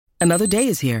Another day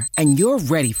is here, and you're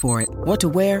ready for it. What to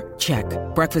wear? Check.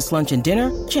 Breakfast, lunch, and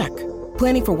dinner? Check.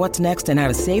 Planning for what's next and how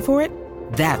to save for it?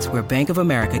 That's where Bank of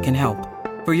America can help.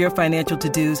 For your financial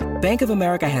to-dos, Bank of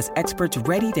America has experts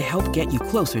ready to help get you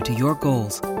closer to your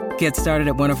goals. Get started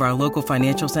at one of our local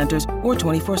financial centers or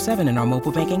 24/7 in our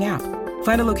mobile banking app.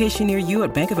 Find a location near you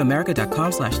at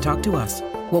bankofamerica.com/talktous.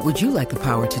 What would you like the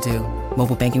power to do?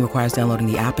 Mobile banking requires downloading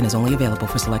the app and is only available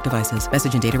for select devices.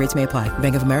 Message and data rates may apply.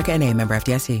 Bank of America N.A., member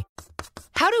FDIC.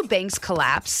 How do banks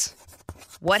collapse?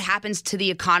 What happens to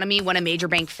the economy when a major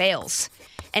bank fails?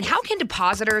 And how can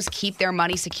depositors keep their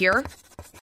money secure?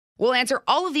 We'll answer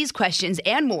all of these questions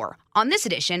and more on this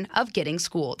edition of Getting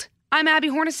Schooled. I'm Abby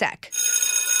Hornacek.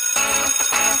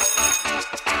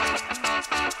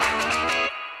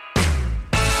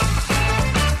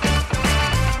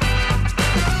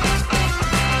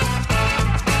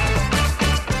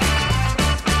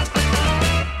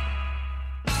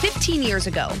 Years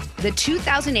ago, the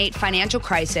 2008 financial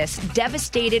crisis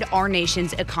devastated our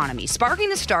nation's economy, sparking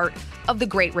the start of the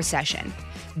Great Recession.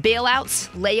 Bailouts,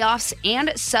 layoffs, and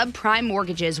subprime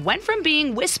mortgages went from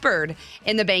being whispered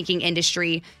in the banking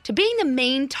industry to being the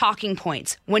main talking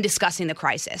points when discussing the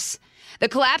crisis. The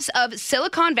collapse of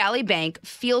Silicon Valley Bank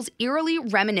feels eerily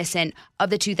reminiscent of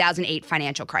the 2008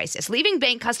 financial crisis, leaving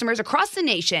bank customers across the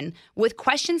nation with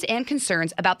questions and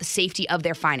concerns about the safety of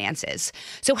their finances.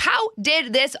 So how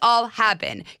did this all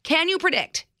happen? Can you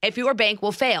predict if your bank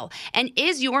will fail? And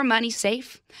is your money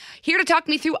safe? Here to talk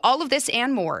me through all of this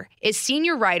and more is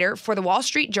senior writer for the Wall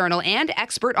Street Journal and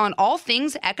expert on all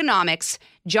things economics,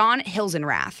 John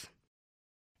Hilsenrath.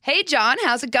 Hey, John,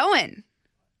 how's it going?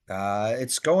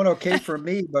 It's going okay for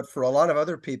me, but for a lot of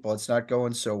other people, it's not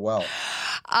going so well.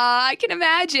 I can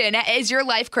imagine. Is your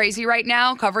life crazy right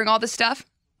now, covering all this stuff?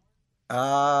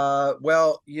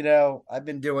 Well, I've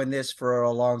been doing this for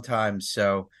a long time,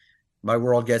 so my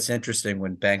world gets interesting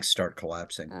when banks start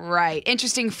collapsing. Right.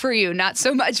 Interesting for you, not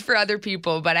so much for other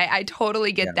people, but I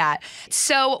totally get that.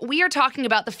 So we are talking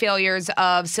about the failures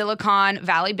of Silicon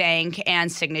Valley Bank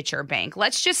and Signature Bank.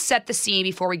 Let's just set the scene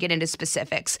before we get into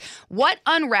specifics. What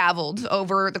unraveled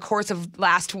over the course of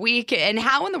last week, and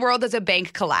how in the world does a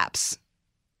bank collapse?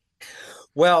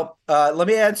 Well, let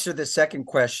me answer the second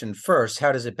question first.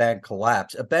 How does a bank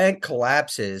collapse? A bank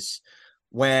collapses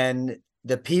when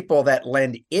the people that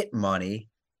lend it money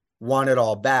want it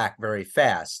all back very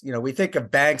fast. We think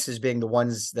of banks as being the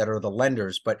ones that are the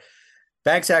lenders, but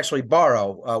banks actually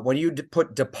borrow. When you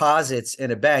put deposits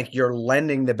in a bank, you're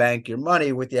lending the bank your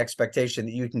money with the expectation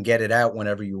that you can get it out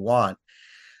whenever you want.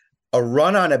 A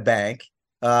run on a bank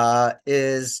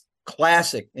is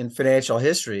classic in financial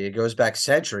history. It goes back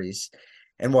centuries.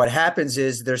 And what happens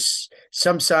is there's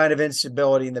some sign of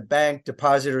instability in the bank.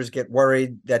 Depositors get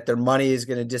worried that their money is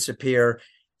going to disappear,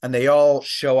 and they all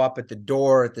show up at the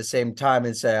door at the same time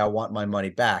and say, I want my money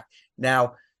back.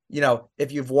 Now,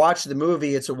 if you've watched the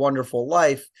movie, It's a Wonderful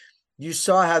Life, you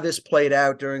saw how this played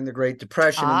out during the Great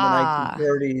Depression in the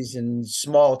 1930s in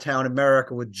small town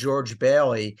America with George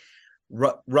Bailey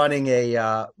running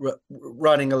a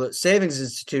savings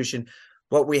institution.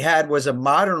 What we had was a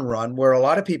modern run where a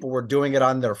lot of people were doing it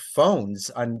on their phones,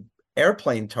 on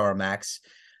airplane tarmacs,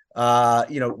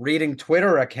 reading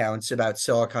Twitter accounts about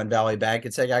Silicon Valley Bank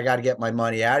and saying, I got to get my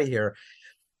money out of here.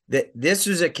 This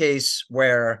was a case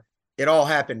where it all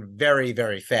happened very,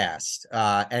 very fast.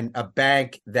 And a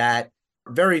bank that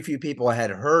very few people had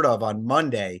heard of on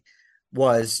Monday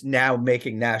was now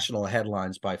making national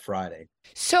headlines by Friday.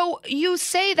 So you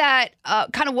say that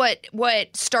kind of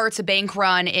what starts a bank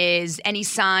run is any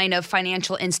sign of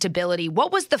financial instability.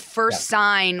 What was the first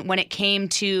sign when it came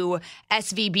to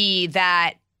SVB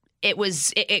that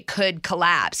it could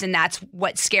collapse, and that's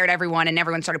what scared everyone, and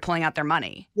everyone started pulling out their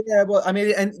money? Yeah, well, I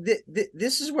mean, and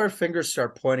this is where fingers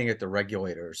start pointing at the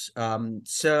regulators.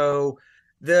 So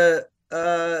the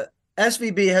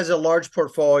SVB has a large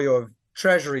portfolio of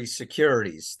Treasury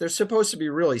securities. They're supposed to be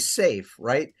really safe,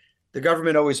 right? The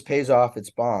government always pays off its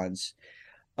bonds.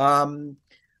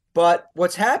 But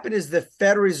what's happened is the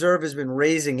Federal Reserve has been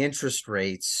raising interest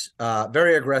rates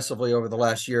very aggressively over the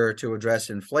last year to address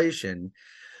inflation.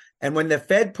 And when the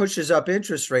Fed pushes up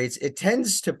interest rates, it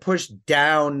tends to push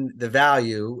down the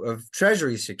value of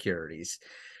Treasury securities.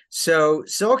 So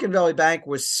Silicon Valley Bank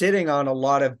was sitting on a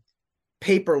lot of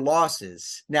paper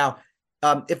losses. Now,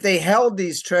 if they held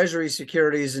these Treasury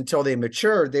securities until they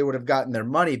matured, they would have gotten their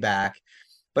money back.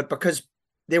 But because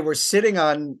they were sitting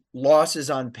on losses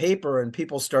on paper and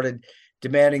people started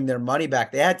demanding their money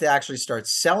back, they had to actually start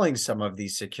selling some of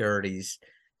these securities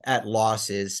at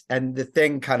losses. And the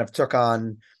thing kind of took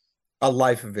on a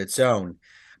life of its own.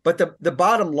 But the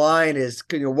bottom line is,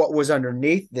 what was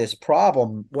underneath this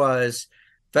problem was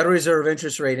Federal Reserve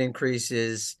interest rate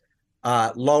increases,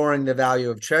 lowering the value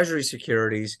of Treasury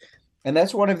securities. And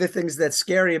that's one of the things that's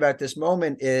scary about this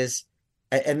moment is,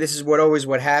 and this is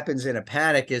what happens in a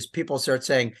panic, is people start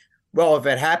saying, well, if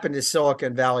it happened to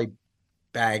Silicon Valley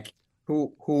Bank,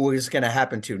 who is going to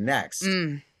happen to next?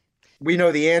 We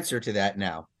know the answer to that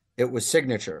now. It was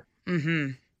Signature.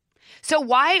 Mm-hmm. So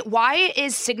why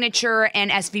is Signature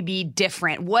and SVB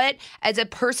different? What, as a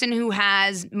person who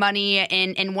has money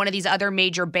in one of these other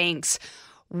major banks,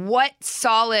 what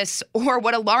solace or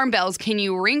what alarm bells can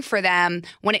you ring for them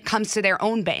when it comes to their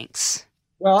own banks?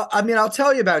 Well, I mean, I'll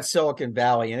tell you about Silicon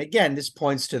Valley. And again, this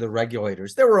points to the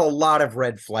regulators. There were a lot of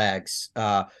red flags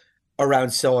around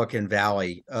Silicon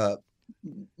Valley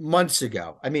months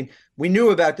ago. I mean, we knew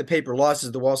about the paper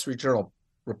losses. The Wall Street Journal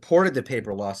reported the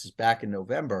paper losses back in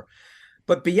November.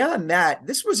 But beyond that,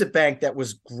 this was a bank that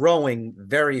was growing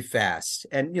very fast.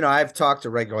 And, I've talked to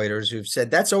regulators who've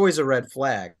said that's always a red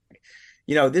flag.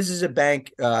 This is a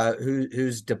bank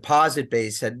whose deposit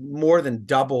base had more than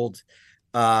doubled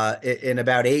in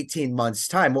about 18 months'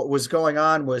 time. What was going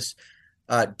on was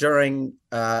during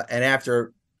and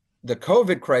after the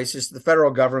COVID crisis, the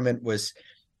federal government was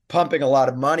pumping a lot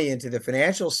of money into the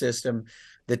financial system.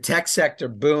 The tech sector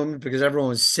boomed because everyone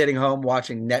was sitting home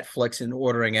watching Netflix and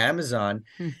ordering Amazon.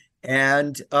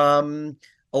 And a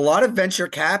lot of venture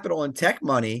capital and tech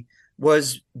money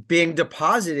was being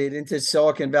deposited into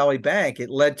Silicon Valley Bank. It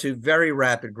led to very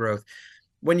rapid growth.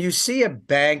 When you see a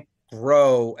bank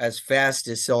grow as fast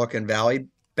as Silicon Valley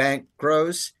Bank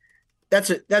grows, that's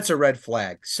a red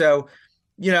flag. So,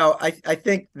 I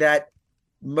think that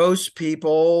most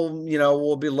people,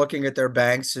 will be looking at their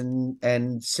banks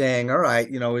and saying, all right,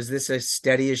 is this a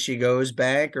steady as she goes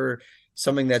bank or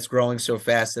something that's growing so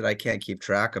fast that I can't keep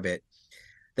track of it?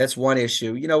 That's one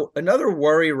issue. Another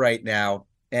worry right now,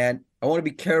 and I want to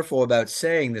be careful about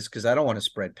saying this because I don't want to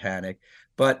spread panic,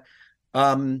 but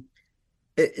and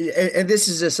this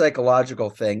is a psychological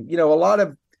thing. A lot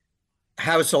of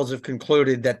households have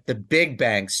concluded that the big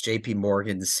banks, JP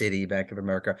Morgan, Citi, Bank of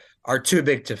America, are too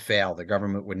big to fail. The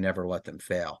government would never let them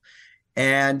fail.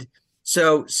 And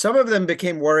so some of them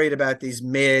became worried about these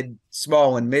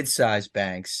small and mid-sized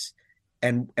banks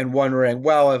and wondering,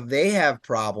 well, if they have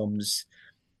problems,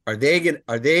 are they going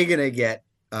to get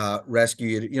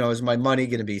rescued? Is my money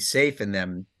going to be safe in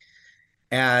them?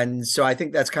 And so I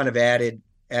think that's kind of added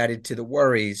to the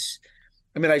worries.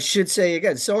 I mean, I should say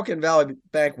again, Silicon Valley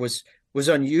Bank was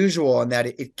unusual in that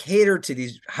it catered to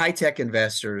these high-tech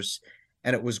investors,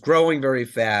 and it was growing very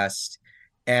fast.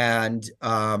 And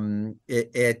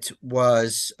it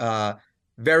was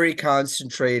very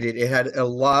concentrated. It had a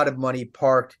lot of money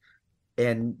parked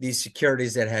in these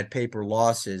securities that had paper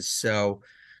losses. So,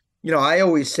 I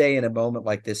always say in a moment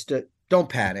like this, don't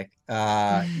panic.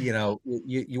 You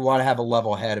want to have a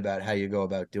level head about how you go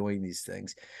about doing these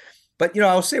things. But,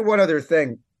 I'll say one other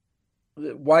thing.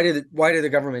 Why did the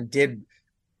government did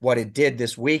what it did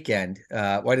this weekend?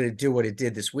 Why did it do what it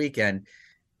did this weekend?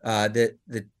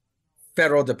 The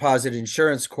Federal Deposit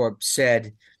Insurance Corp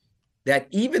said that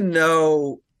even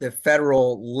though the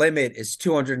federal limit is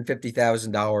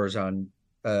 $250,000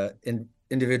 on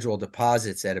individual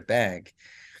deposits at a bank,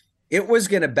 it was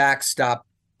going to backstop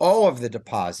all of the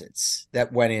deposits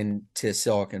that went into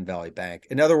Silicon Valley Bank.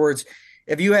 In other words,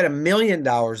 if you had $1 million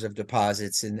of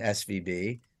deposits in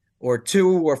SVB, or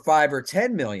 2 or 5 or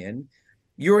 10 million,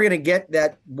 you were going to get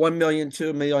that 1 million,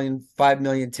 2 million, 5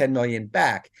 million, 10 million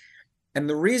back. And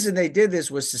the reason they did this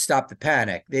was to stop the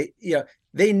panic.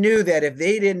 They knew that if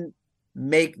they didn't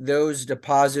make those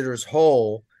depositors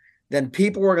whole, then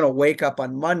people were going to wake up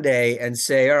on Monday and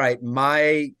say, all right,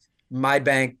 my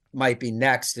bank might be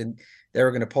next, and they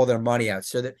were going to pull their money out.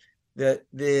 So that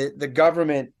the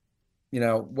government,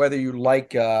 whether you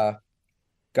like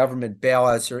government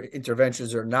bailouts or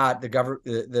interventions or not,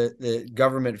 the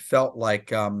government felt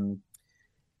like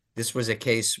this was a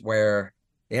case where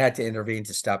they had to intervene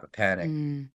to stop a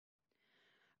panic.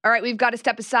 All right, we've got to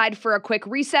step aside for a quick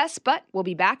recess, but we'll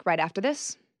be back right after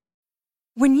this.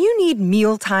 When you need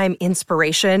mealtime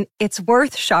inspiration, it's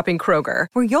worth shopping Kroger,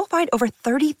 where you'll find over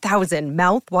 30,000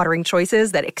 mouth-watering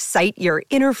choices that excite your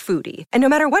inner foodie. And no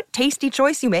matter what tasty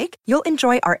choice you make, you'll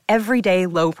enjoy our everyday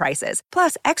low prices,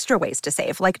 plus extra ways to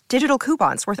save, like digital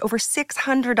coupons worth over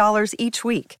 $600 each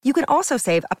week. You can also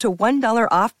save up to $1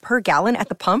 off per gallon at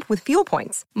the pump with fuel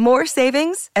points. More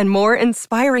savings and more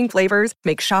inspiring flavors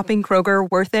make shopping Kroger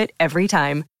worth it every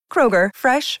time. Kroger,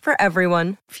 fresh for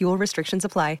everyone. Fuel restrictions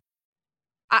apply.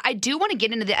 I do want to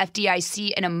get into the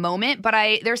FDIC in a moment, but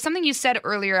there's something you said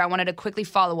earlier I wanted to quickly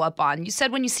follow up on. You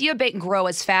said when you see a bank grow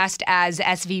as fast as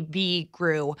SVB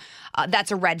grew,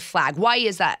 that's a red flag. Why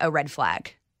is that a red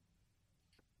flag?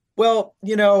 Well,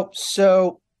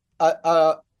 so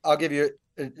I'll give you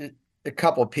a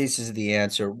couple of pieces of the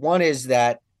answer. One is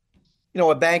that,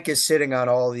 a bank is sitting on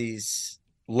all these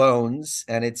loans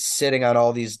and it's sitting on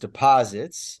all these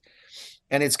deposits,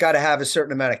 and it's got to have a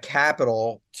certain amount of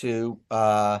capital to,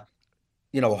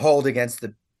 hold against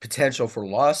the potential for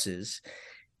losses.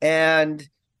 And,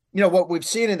 what we've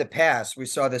seen in the past, we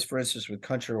saw this, for instance, with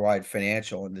Countrywide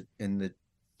Financial in the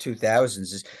 2000s,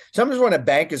 is sometimes when a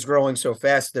bank is growing so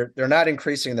fast, they're not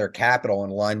increasing their capital in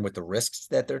line with the risks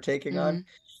that they're taking on.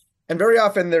 And very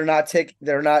often they're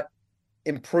not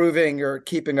improving or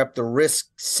keeping up the risk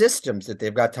systems that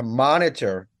they've got to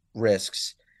monitor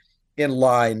risks in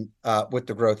line with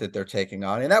the growth that they're taking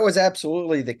on. And that was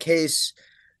absolutely the case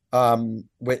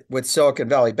with Silicon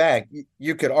Valley Bank.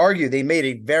 You could argue they made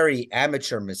a very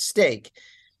amateur mistake.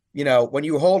 When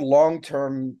you hold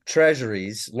long-term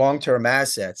treasuries, long-term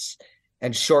assets,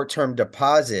 and short-term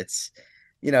deposits,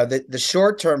 the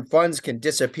short-term funds can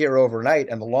disappear overnight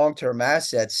and the long-term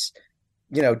assets,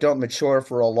 don't mature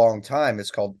for a long time.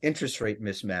 It's called interest rate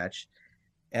mismatch.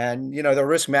 And, the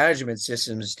risk management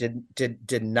systems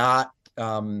did not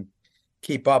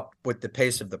keep up with the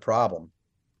pace of the problem.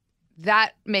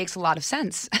 That makes a lot of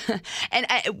sense. And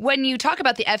when you talk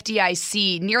about the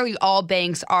FDIC, nearly all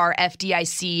banks are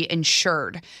FDIC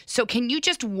insured. So can you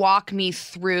just walk me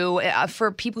through,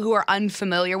 for people who are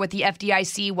unfamiliar with the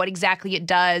FDIC, what exactly it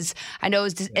does? I know it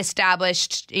was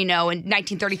established, in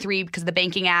 1933 because of the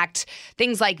Banking Act,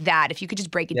 things like that. If you could just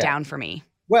break it down for me.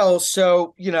 Well,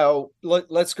 so,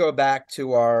 let's go back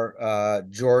to our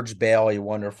George Bailey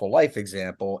Wonderful Life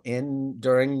example.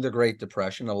 During the Great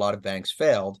Depression, a lot of banks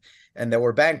failed and there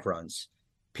were bank runs.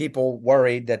 People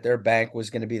worried that their bank was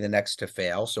going to be the next to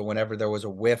fail. So whenever there was a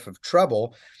whiff of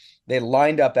trouble, they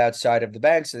lined up outside of the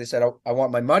bank. So they said, I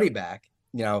want my money back,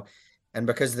 and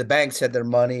because the banks had their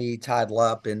money tied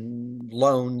up in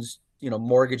loans,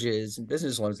 mortgages and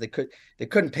business loans, they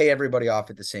couldn't pay everybody off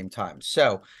at the same time.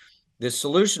 So the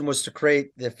solution was to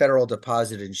create the Federal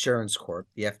Deposit Insurance Corp,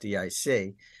 the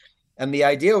FDIC. And the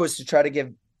idea was to try to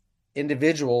give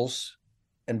individuals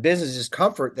and businesses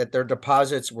comfort that their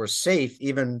deposits were safe,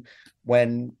 even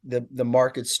when the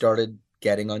market started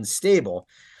getting unstable.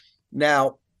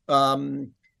 Now, there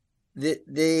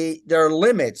are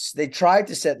limits. They tried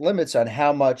to set limits on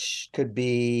how much could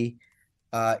be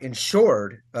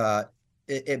insured by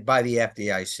the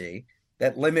FDIC.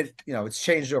 That limit, it's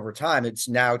changed over time. It's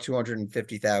now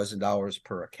 $250,000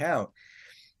 per account.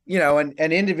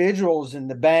 And individuals in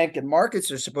the bank and markets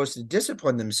are supposed to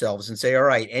discipline themselves and say, all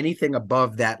right, anything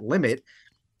above that limit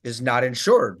is not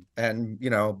insured, and,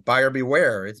 buyer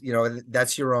beware.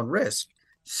 That's your own risk.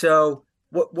 So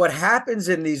what happens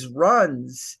in these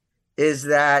runs is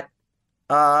that,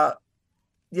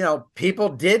 people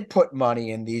did put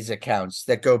money in these accounts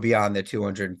that go beyond the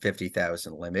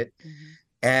 250,000 limit.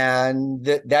 And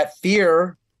that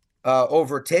fear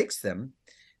overtakes them.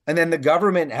 And then the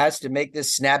government has to make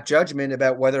this snap judgment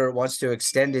about whether it wants to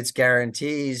extend its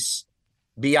guarantees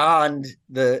beyond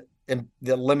the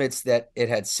limits that it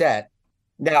had set.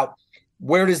 Now,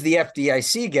 where does the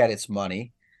FDIC get its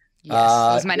money? Yes,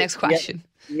 that was my next question.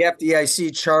 The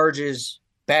FDIC charges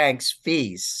banks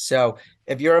fees. So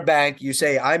if you're a bank, you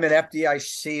say, I'm an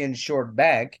FDIC insured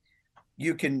bank,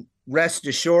 you can rest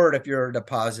assured, if you're a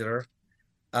depositor,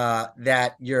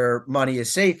 that your money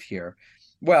is safe here.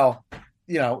 Well,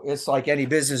 it's like any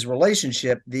business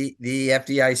relationship. The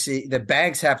FDIC, the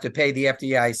banks have to pay the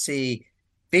FDIC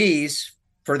fees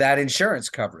for that insurance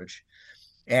coverage.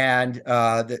 And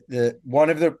the one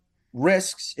of the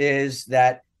risks is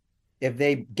that if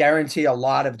they guarantee a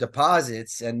lot of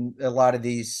deposits and a lot of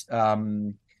these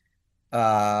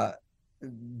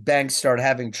banks start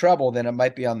having trouble, then it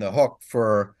might be on the hook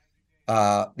for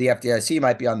the FDIC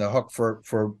might be on the hook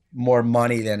for more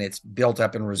money than it's built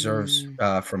up in reserves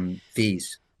from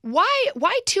fees. Why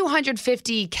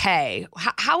 $250K?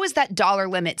 How is that dollar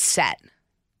limit set?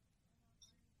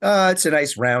 It's a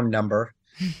nice round number.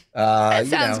 That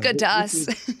sounds good to us.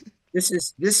 This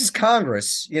is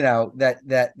Congress,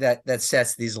 that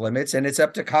sets these limits, and it's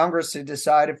up to Congress to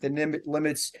decide if the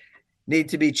limits need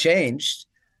to be changed.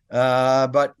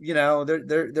 But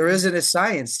there isn't a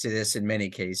science to this in many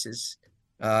cases.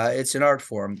 It's an art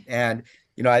form, and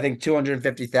I think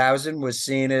 250,000 was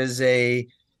seen as a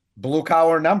blue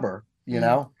collar number.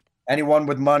 Anyone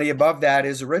with money above that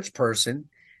is a rich person,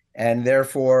 and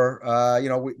therefore,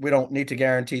 we don't need to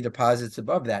guarantee deposits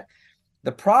above that.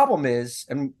 The problem is,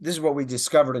 and this is what we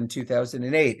discovered in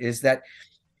 2008, is that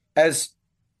as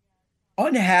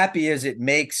unhappy as it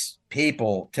makes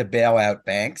people to bail out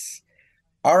banks,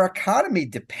 our economy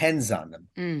depends on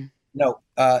them.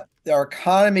 Our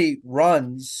economy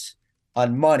runs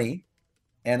on money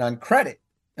and on credit.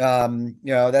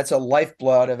 That's a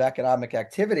lifeblood of economic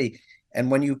activity. And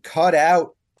when you cut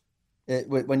out,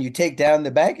 when you take down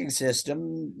the banking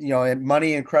system, and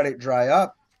money and credit dry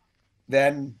up,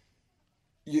 then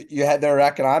there are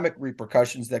economic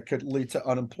repercussions that could lead to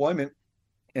unemployment.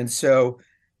 And so,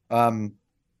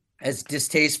 as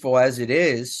distasteful as it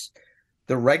is,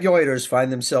 the regulators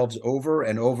find themselves over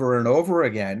and over and over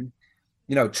again,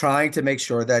 trying to make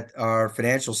sure that our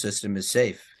financial system is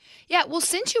safe. Yeah, well,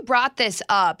 since you brought this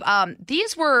up,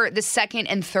 these were the second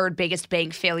and third biggest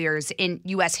bank failures in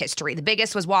U.S. history. The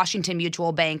biggest was Washington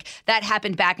Mutual Bank. That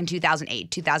happened back in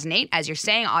 2008. 2008, as you're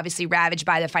saying, obviously ravaged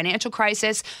by the financial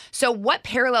crisis. So what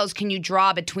parallels can you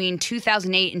draw between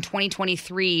 2008 and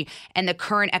 2023 and the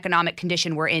current economic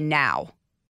condition we're in now?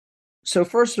 So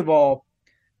first of all,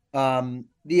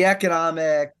 the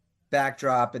economic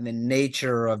backdrop and the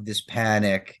nature of this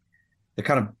panic, the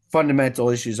kind of fundamental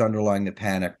issues underlying the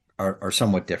panic are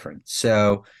somewhat different.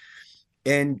 So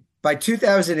by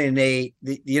 2008,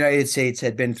 the United States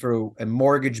had been through a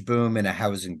mortgage boom and a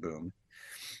housing boom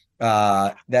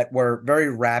that were very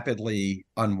rapidly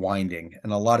unwinding,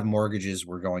 and a lot of mortgages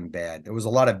were going bad. There was a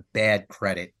lot of bad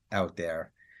credit out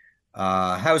there.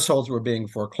 Households were being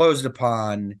foreclosed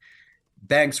upon.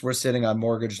 Banks were sitting on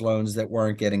mortgage loans that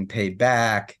weren't getting paid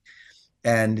back.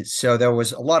 And so there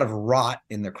was a lot of rot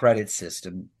in the credit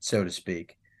system, so to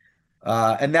speak.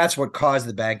 And that's what caused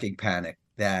the banking panic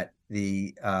that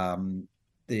the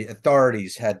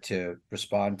authorities had to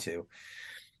respond to.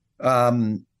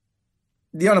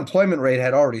 The unemployment rate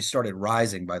had already started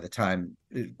rising by the time,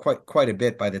 quite a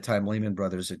bit by the time Lehman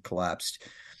Brothers had collapsed.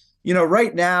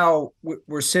 Right now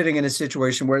we're sitting in a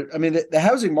situation where, the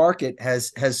housing market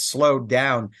has slowed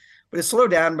down, but it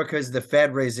slowed down because the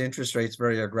Fed raised interest rates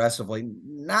very aggressively,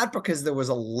 not because there was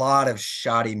a lot of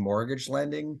shoddy mortgage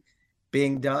lending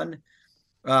being done.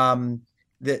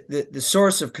 The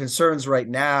source of concerns right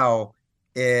now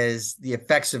is the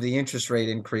effects of the interest rate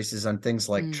increases on things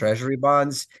like treasury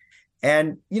bonds.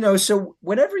 And, so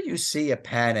whenever you see a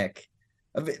panic,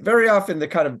 very often the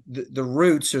kind of the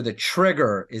roots or the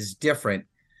trigger is different.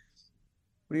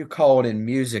 What do you call it in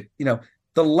music? The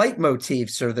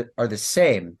leitmotifs are the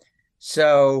same.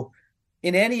 So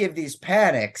in any of these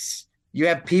panics, you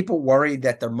have people worried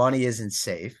that their money isn't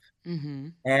safe. Mm-hmm.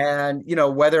 And,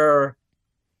 whether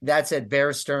that's at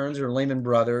Bear Stearns or Lehman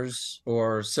Brothers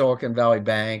or Silicon Valley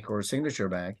Bank or Signature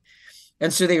Bank.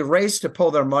 And so they race to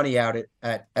pull their money out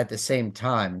at the same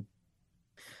time.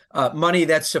 Money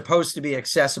that's supposed to be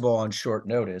accessible on short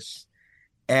notice,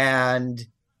 and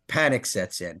panic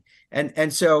sets in.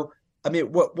 And so,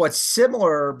 what's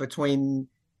similar between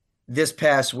this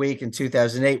past week and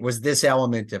 2008 was this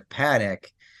element of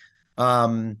panic.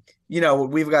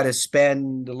 We've got to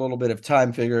spend a little bit of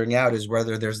time figuring out is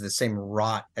whether there's the same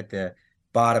rot at the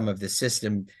bottom of the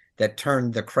system that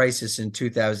turned the crisis in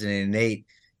 2008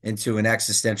 into an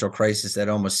existential crisis that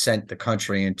almost sent the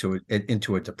country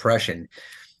into a depression.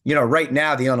 Right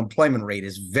now, the unemployment rate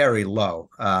is very low,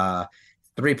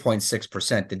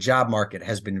 3.6%. The job market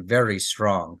has been very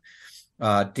strong.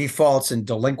 Defaults and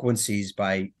delinquencies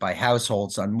by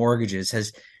households on mortgages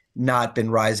has not been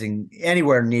rising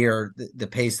anywhere near the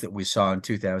pace that we saw in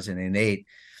 2008.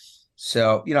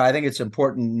 So, I think it's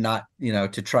important not,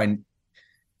 to try and,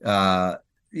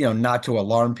 not to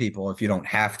alarm people if you don't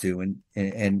have to.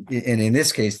 And in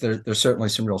this case, there's certainly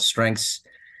some real strengths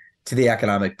to the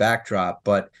economic backdrop.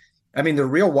 But the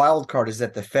real wild card is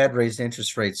that the Fed raised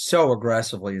interest rates so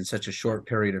aggressively in such a short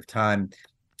period of time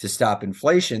to stop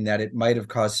inflation that it might have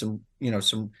caused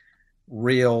some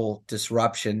real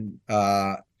disruption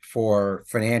for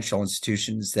financial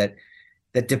institutions that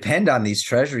depend on these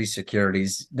treasury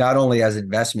securities, not only as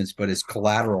investments, but as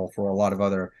collateral for a lot of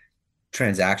other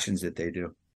transactions that they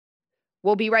do.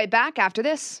 We'll be right back after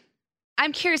this.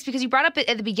 I'm curious because you brought up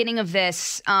at the beginning of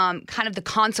this kind of the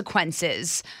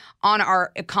consequences on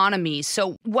our economy.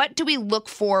 So what do we look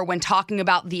for when talking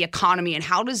about the economy, and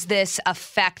how does this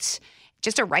affect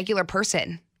just a regular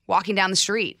person walking down the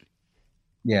street?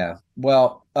 Yeah,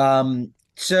 well,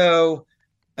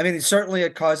 certainly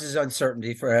it causes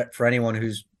uncertainty for anyone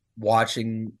who's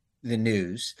watching the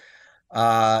news.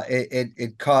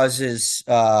 It causes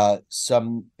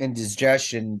some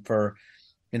indigestion for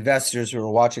investors who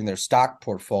are watching their stock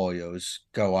portfolios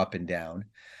go up and down.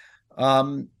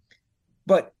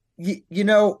 But,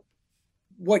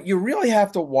 what you really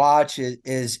have to watch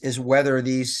is whether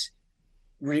these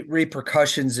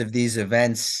repercussions of these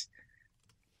events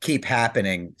keep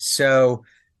happening. So,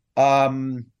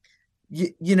 the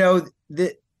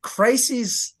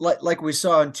crises like we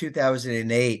saw in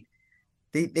 2008,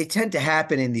 they tend to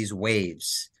happen in these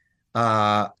waves.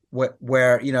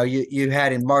 Where you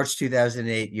had in March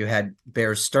 2008, you had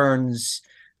Bear Stearns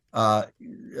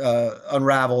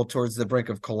unravel towards the brink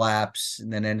of collapse,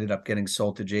 and then ended up getting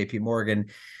sold to J.P. Morgan.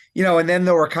 And then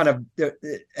there were kind of,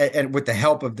 and with the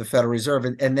help of the Federal Reserve,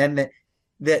 and then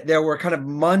there were kind of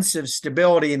months of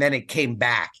stability, and then it came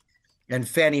back, and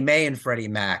Fannie Mae and Freddie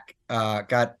Mac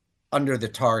got under the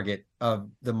target of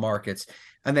the markets,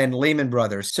 and then Lehman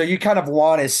Brothers. So you kind of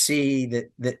want to see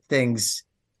that things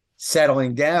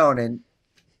settling down, and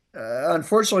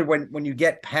unfortunately, when you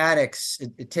get panics,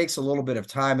 it takes a little bit of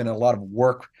time and a lot of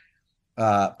work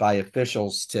by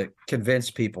officials to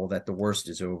convince people that the worst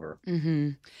is over. Mm-hmm.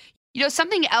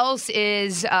 Something else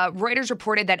is Reuters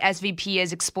reported that SVP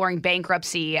is exploring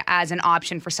bankruptcy as an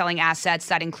option for selling assets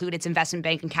that include its investment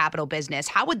bank and capital business.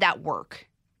 How would that work?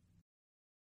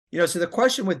 So the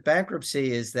question with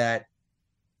bankruptcy is that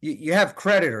you have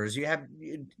creditors, you have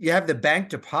the bank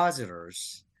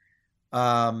depositors,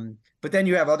 but then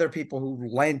you have other people who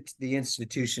lent the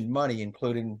institution money,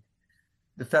 including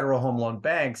the Federal Home Loan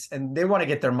banks, and they want to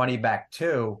get their money back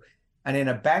too. And in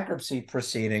a bankruptcy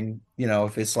proceeding,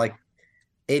 if it's like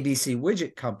ABC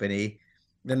Widget Company,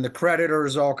 then the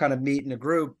creditors all kind of meet in a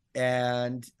group,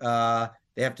 and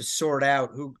they have to sort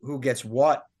out who gets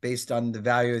what based on the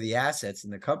value of the assets in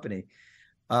the company.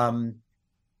 I'm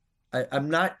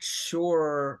not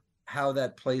sure how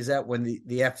that plays out when the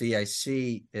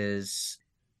FDIC is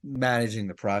managing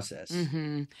the process.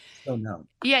 Mm-hmm. So no.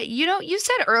 Yeah, you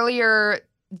said earlier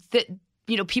that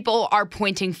people are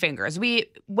pointing fingers.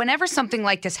 Whenever something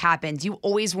like this happens, you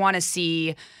always want to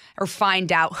see or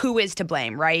find out who is to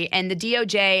blame, right? And the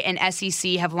DOJ and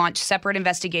SEC have launched separate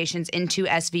investigations into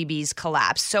SVB's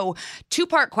collapse. So,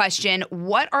 two-part question,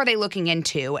 what are they looking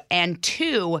into? And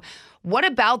two, what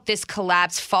about this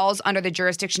collapse falls under the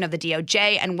jurisdiction of the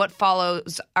DOJ, and what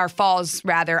falls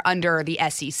under the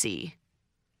SEC?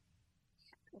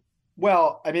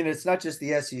 Well, I mean, it's not just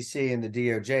the SEC and the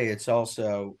DOJ, it's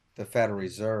also the Federal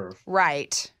Reserve.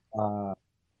 Right.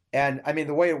 And I mean,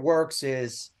 the way it works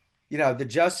is, the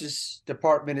Justice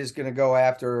Department is going to go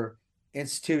after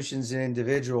institutions and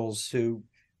individuals who,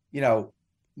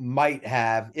 might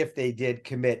have, if they did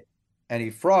commit any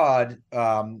fraud,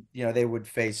 they would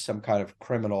face some kind of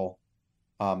criminal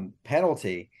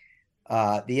penalty.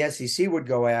 The SEC would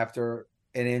go after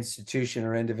an institution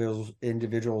or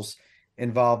individuals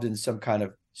involved in some kind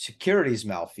of securities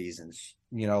malfeasance,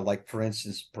 like, for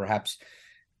instance, perhaps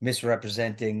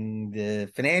misrepresenting the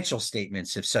financial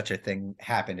statements if such a thing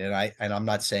happened. And I'm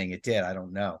not saying it did, I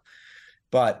don't know.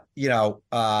 But,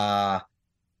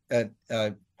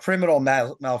 criminal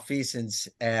malfeasance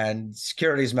and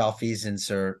securities malfeasance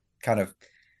are kind of,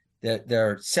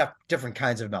 they're different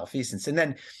kinds of malfeasance. And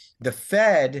then the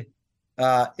Fed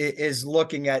is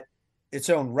looking at its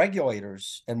own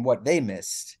regulators and what they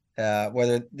missed,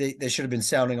 whether they should have been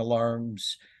sounding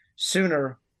alarms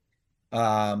sooner,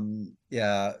 whether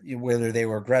they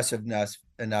were aggressive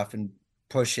enough in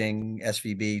pushing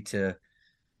SVB to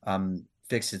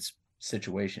fix its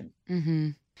situation. Mm-hmm.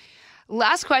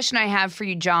 Last question I have for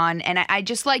you, John, and I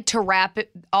just like to wrap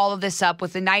all of this up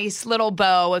with a nice little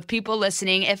bow of people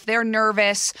listening. If they're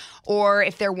nervous or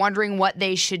if they're wondering what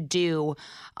they should do,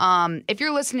 if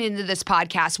you're listening to this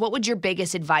podcast, what would your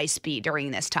biggest advice be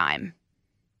during this time?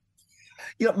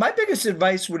 My biggest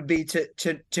advice would be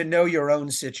to know your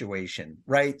own situation,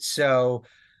 right? So,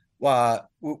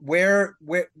 where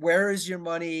is your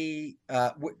money,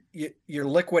 your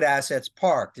liquid assets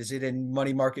parked? Is it in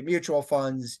money market mutual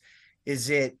funds?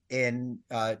 Is it in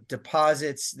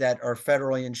deposits that are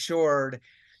federally insured?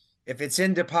 If it's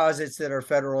in deposits that are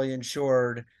federally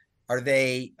insured, are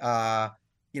they below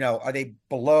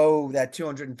that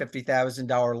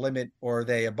 $250,000 limit, or are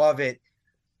they above it?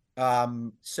 What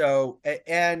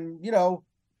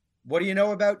do you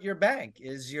know about your bank?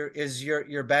 Is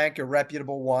your bank a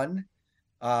reputable one?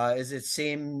 Is it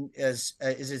seen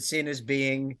as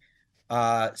being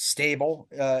stable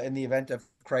in the event of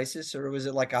crisis, or was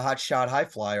it like a hotshot high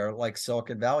flyer like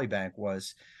Silicon Valley Bank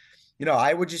was?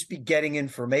 I would just be getting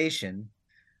information.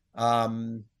 I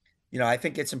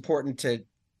think it's important to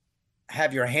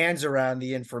have your hands around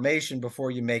the information before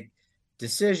you make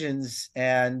decisions,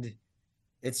 and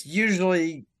it's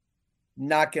usually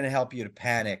not going to help you to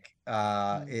panic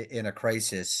in a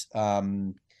crisis.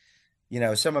 Some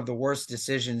of the worst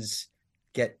decisions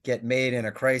get made in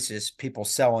a crisis, people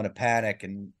sell in a panic,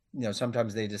 and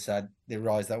sometimes they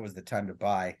realize that was the time to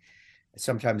buy.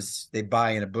 Sometimes they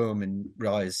buy in a boom and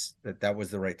realize that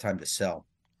was the right time to sell.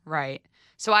 Right.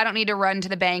 So I don't need to run to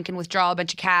the bank and withdraw a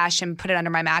bunch of cash and put it under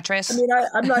my mattress. I mean,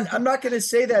 I'm not going to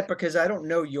say that because I don't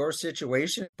know your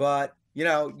situation, but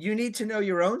you need to know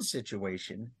your own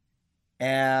situation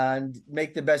and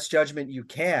make the best judgment you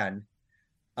can,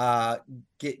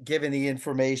 given the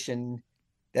information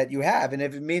that you have. And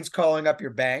if it means calling up your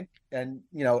bank and,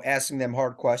 asking them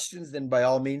hard questions, then by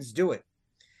all means do it.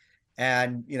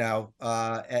 And,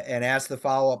 and ask the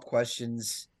follow-up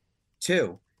questions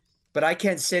too. But I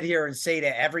can't sit here and say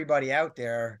to everybody out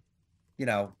there,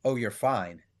 oh, you're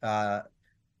fine.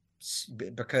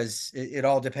 Because it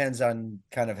all depends on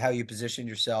kind of how you position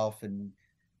yourself and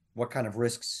what kind of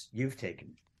risks you've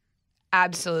taken.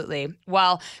 Absolutely.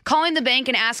 Well, calling the bank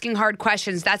and asking hard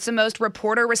questions, that's the most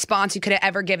reporter response you could have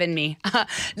ever given me.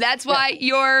 That's why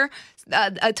you're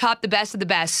atop the best of the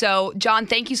best. So, John,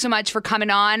 thank you so much for coming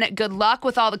on. Good luck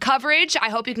with all the coverage. I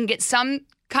hope you can get some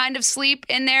kind of sleep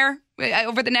in there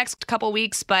over the next couple of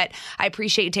weeks, but I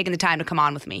appreciate you taking the time to come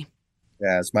on with me.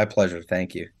 Yeah, it's my pleasure.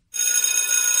 Thank you.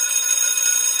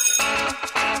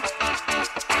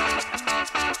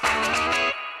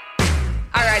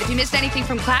 If you missed anything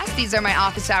from class, these are my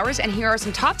office hours, and here are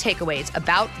some top takeaways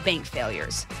about bank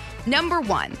failures. Number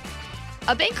 1,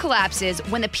 a bank collapses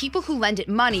when the people who lend it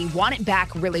money want it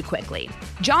back really quickly.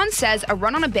 John says a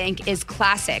run on a bank is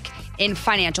classic in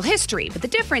financial history, but the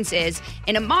difference is,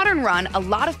 in a modern run, a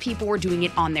lot of people were doing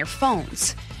it on their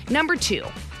phones. Number 2,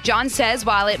 John says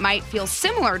while it might feel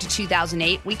similar to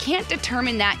 2008, we can't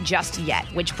determine that just yet,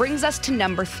 which brings us to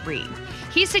number 3.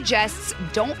 He suggests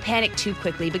don't panic too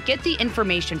quickly, but get the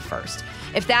information first.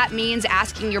 If that means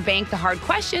asking your bank the hard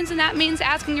questions, then that means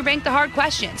asking your bank the hard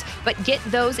questions. But get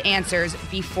those answers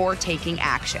before taking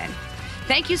action.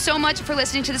 Thank you so much for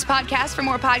listening to this podcast. For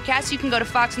more podcasts, you can go to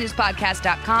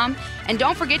foxnewspodcast.com. And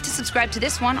don't forget to subscribe to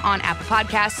this one on Apple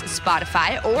Podcasts,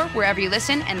 Spotify, or wherever you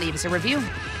listen, and leave us a review.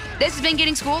 This has been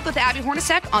Getting Schooled with Abby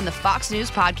Hornacek on the Fox News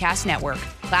Podcast Network.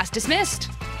 Class dismissed.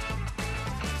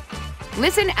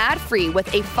 Listen ad-free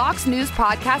with a Fox News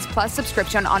Podcast Plus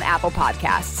subscription on Apple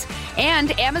Podcasts.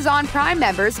 And Amazon Prime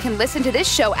members can listen to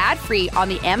this show ad-free on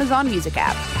the Amazon Music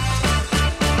app.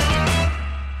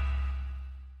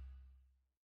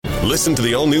 Listen to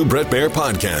the all-new Bret Baier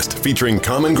podcast featuring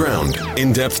Common Ground,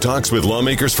 in-depth talks with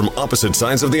lawmakers from opposite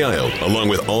sides of the aisle, along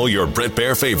with all your Bret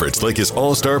Baier favorites like his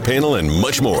all-star panel and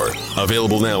much more.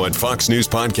 Available now at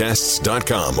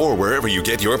foxnewspodcasts.com or wherever you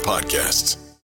get your podcasts.